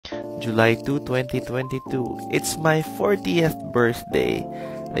July 2, 2022. It's my 40th birthday.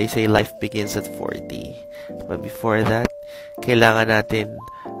 They say life begins at 40. But before that, kailangan natin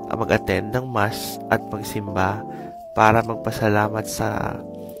mag-attend ng Mass at magsimba para magpasalamat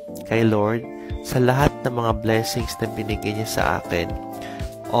kay Lord sa lahat ng mga blessings na binigay niya sa akin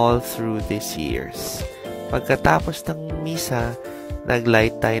all through these years. Pagkatapos ng misa,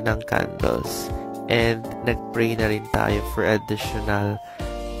 nag-light tayo ng candles and nag-pray na rin tayo for additional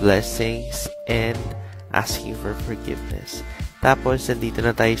blessings and asking for forgiveness. Tapos, nandito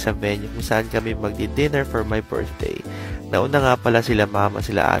na tayo sa venue kung saan kami magdi-dinner for my birthday. Nauna nga pala sila mama,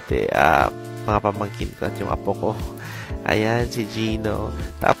 sila ate, mga pamangkin ko at yung apo ko. Ayan, si Gino.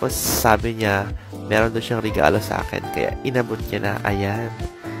 Tapos, sabi niya, meron doon siyang regalo sa akin. Kaya, inabot niya na, ayan.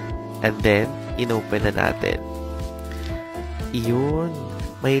 And then, inopen na natin. Iyon.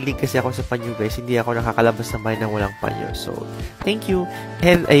 Mahilig kasi ako sa panyo, guys. Hindi ako nakakalabas ng bahay nang walang panyo. So, thank you.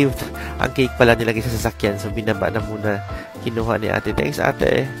 And, ayun, ang cake pala nilagay sa sasakyan. So, binaba na muna. Kinuha ni ate. Thanks,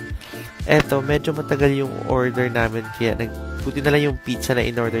 ate. Eto, medyo matagal yung order namin. Kaya, buti na lang yung pizza na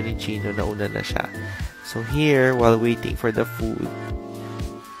in-order ni Chino. Nauna na siya. So, here, while waiting for the food,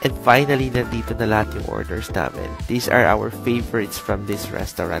 and finally, nandito na lahat yung orders namin. These are our favorites from this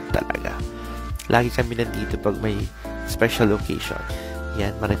restaurant talaga. Lagi kami nandito pag may special occasion.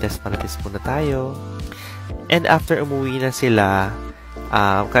 Yan, marites muna tayo. And after umuwi na sila,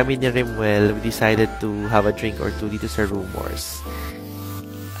 kami ni Rimwell, we decided to have a drink or two dito sa Rumors.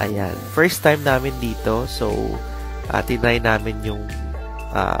 Ayan, first time namin dito, so tinry namin yung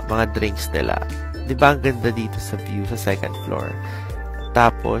mga drinks nila. Diba ang ganda dito sa view sa second floor?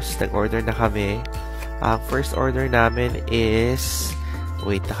 Tapos, nag-order na kami. Ang first order namin is,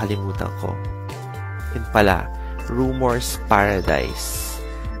 wait, nakalimutan ko. Yun pala, Rumors Paradise.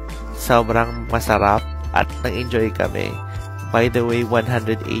 Sobrang masarap at nag-enjoy kami. By the way,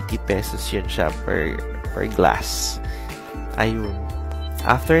 180 pesos yun siya per glass. Ayun.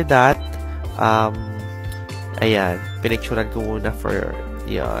 After that, ayan, pinicturean ko muna for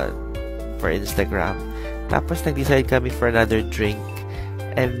Instagram. Tapos, nag-decide kami for another drink.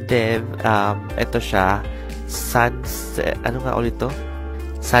 And then, eto siya, sunset, ano nga ulit to?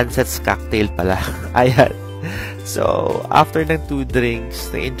 Sunset's cocktail pala. Ayan. So, after ng 2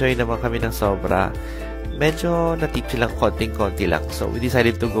 drinks, na-enjoy naman kami ng sobra. Medyo natipsi lang, konting-konti lang. So, we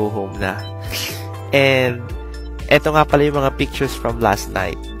decided to go home na. And, eto nga pala yung mga pictures from last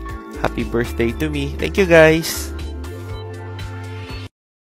night. Happy birthday to me. Thank you, guys!